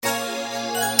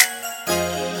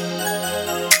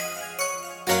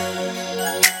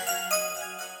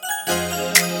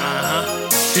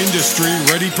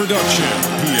Industry-ready production.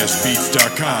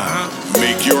 PSBeats.com.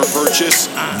 Make your purchase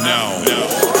now.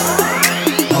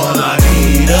 All I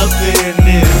need up in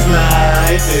this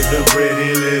life is a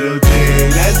pretty little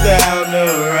thing that's down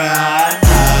the ride.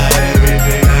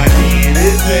 Everything I need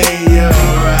is in your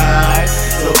right.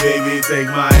 So baby, take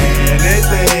my hand and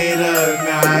say the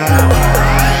night.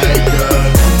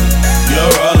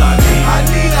 You're all I need.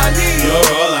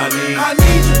 You're all I need. You're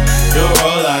all I need. You're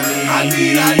all I need.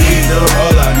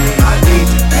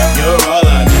 You're all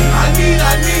I need. You're all I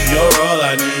need. You're all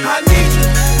I need.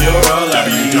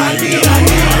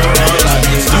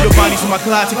 You the bodies in my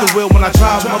cloud, take the wheel when I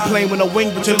try. When I'm playing with no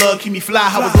wing, but your love keep me fly.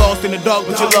 I was lost in the dark,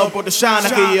 but your love brought the shine. I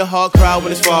can hear your heart cry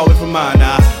when it's far away from mine.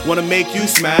 I wanna make you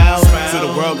smile, so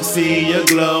the world can see your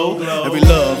glow. Every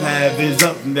love have its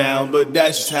up and down, but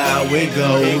that's just how it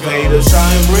goes. Haters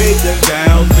try and break them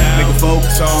down, make them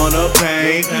focus on the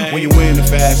pain. When you win the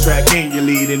fast track and you're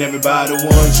leading, everybody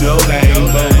wants your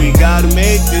lane. But we gotta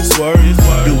make this work,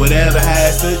 do whatever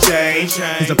has to change.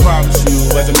 Cause I promise you,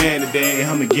 as a man today,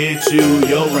 I'ma get you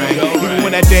your ring. Even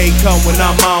when that day come when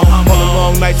I'm on, all the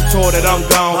long nights of tour that I'm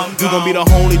gone, you gon' be the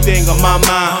only thing on my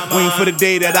mind. Waiting for the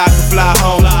day that I can fly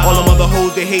home. All them other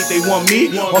hoes they hate, they want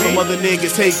me. All them other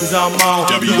niggas hate cause I'm on.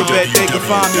 You can bet they can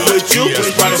find me with you.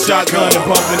 Just ride a shotgun and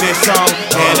bumpin' this song.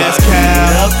 And that's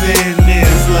Cal. Up in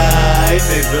this life,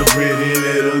 it's a pretty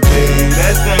little thing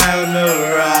that's down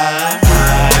the ride.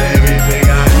 Everything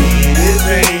I need is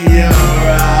in your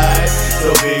right. So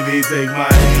baby, take my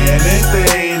hand and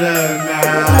say the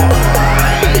night.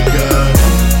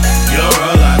 You're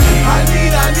all I need.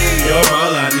 You're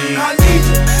all I need.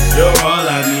 You're all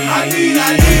I need. You're all I need.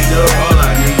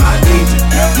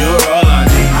 You're all I need. You're all I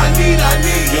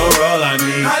need. You're all I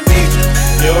need.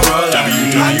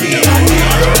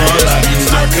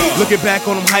 Looking back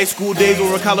on them high school days,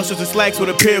 where college shirts and slacks with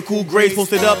a pair of cool grades,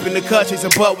 posted up in the cut, chasing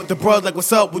butt with the bros like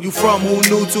what's up, where you from? Who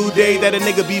knew today that a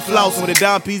nigga be flousing with a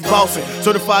dime piece bossing?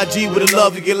 Certified G with a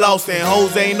love you get lost in.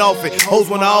 Hoes ain't off it, hoes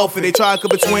wanna off it. They try to come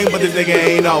between, but this nigga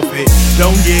ain't off it.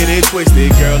 Don't get it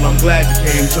twisted, girl, I'm glad you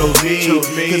came, chose me.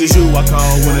 Cause it's you I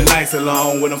call when the nights are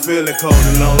long, when I'm feeling cold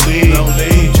and lonely.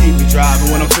 Keep me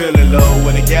driving when I'm feeling low,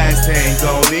 when the gas tank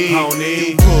gon'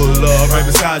 need. Pull up right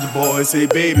beside your boy, say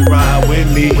baby ride with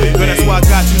me. Girl, that's why I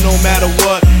got you no matter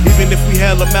what. Even if we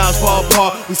hella miles far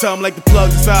apart, we sound like the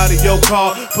plugs inside of your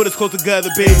car. Put us close together,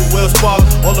 baby, we'll spark.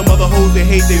 All them other hoes they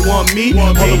hate, they want me.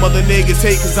 All them other niggas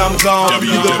hate cause I'm gone.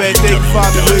 You can bet they can find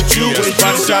me with you. When they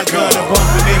ride a shotgun and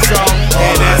bumpin' this song.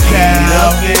 And that's Cal.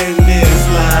 Up in this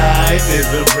life is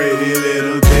a pretty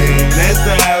little thing that's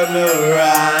down the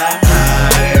ride.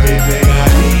 Everything I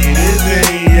need is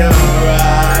in your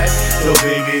right. So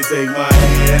baby, take my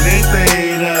hand and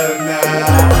say the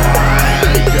night.